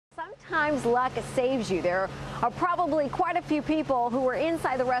sometimes luck saves you. There are probably quite a few people who were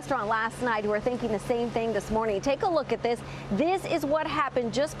inside the restaurant last night who are thinking the same thing this morning. Take a look at this. This is what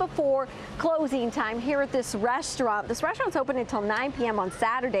happened just before closing time here at this restaurant. This restaurant's open until 9 p.m. on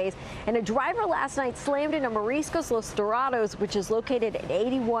Saturdays, and a driver last night slammed into Mariscos Los Dorados, which is located at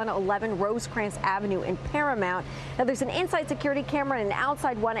 8111 Rosecrans Avenue in Paramount. Now, there's an inside security camera and an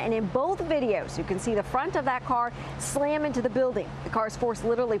outside one, and in both videos, you can see the front of that car slam into the building. The car's force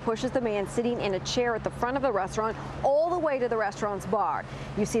literally pushes the man sitting in a chair at the front of the restaurant all the way to the restaurant's bar.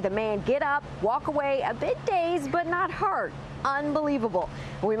 You see the man get up, walk away, a bit dazed, but not hurt. Unbelievable.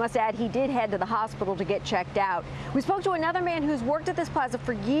 We must add he did head to the hospital to get checked out. We spoke to another man who's worked at this plaza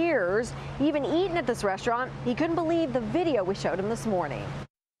for years, even eaten at this restaurant. He couldn't believe the video we showed him this morning.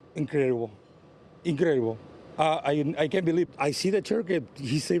 Incredible. Incredible. I can't believe. I see the chair,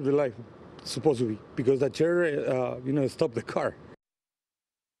 he saved the life, supposedly, because the chair, stopped the car.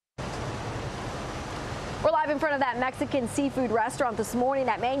 We're live in front of that Mexican seafood restaurant this morning.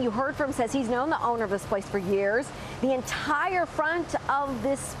 That man you heard from says he's known the owner of this place for years. The entire front of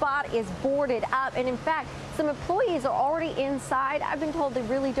this spot is boarded up, and in fact, some employees are already inside. I've been told they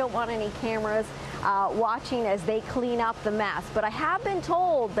really don't want any cameras watching as they clean up the mess. But I have been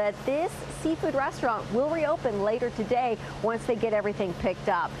told that this seafood restaurant will reopen later today once they get everything picked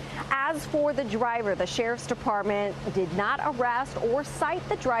up. As for the driver, the sheriff's department did not arrest or cite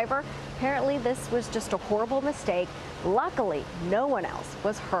the driver. Apparently, this was just a horrible mistake. Luckily, no one else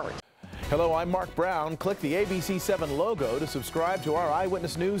was hurt. Hello, I'm Mark Brown. Click the ABC7 logo to subscribe to our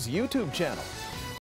Eyewitness News YouTube channel.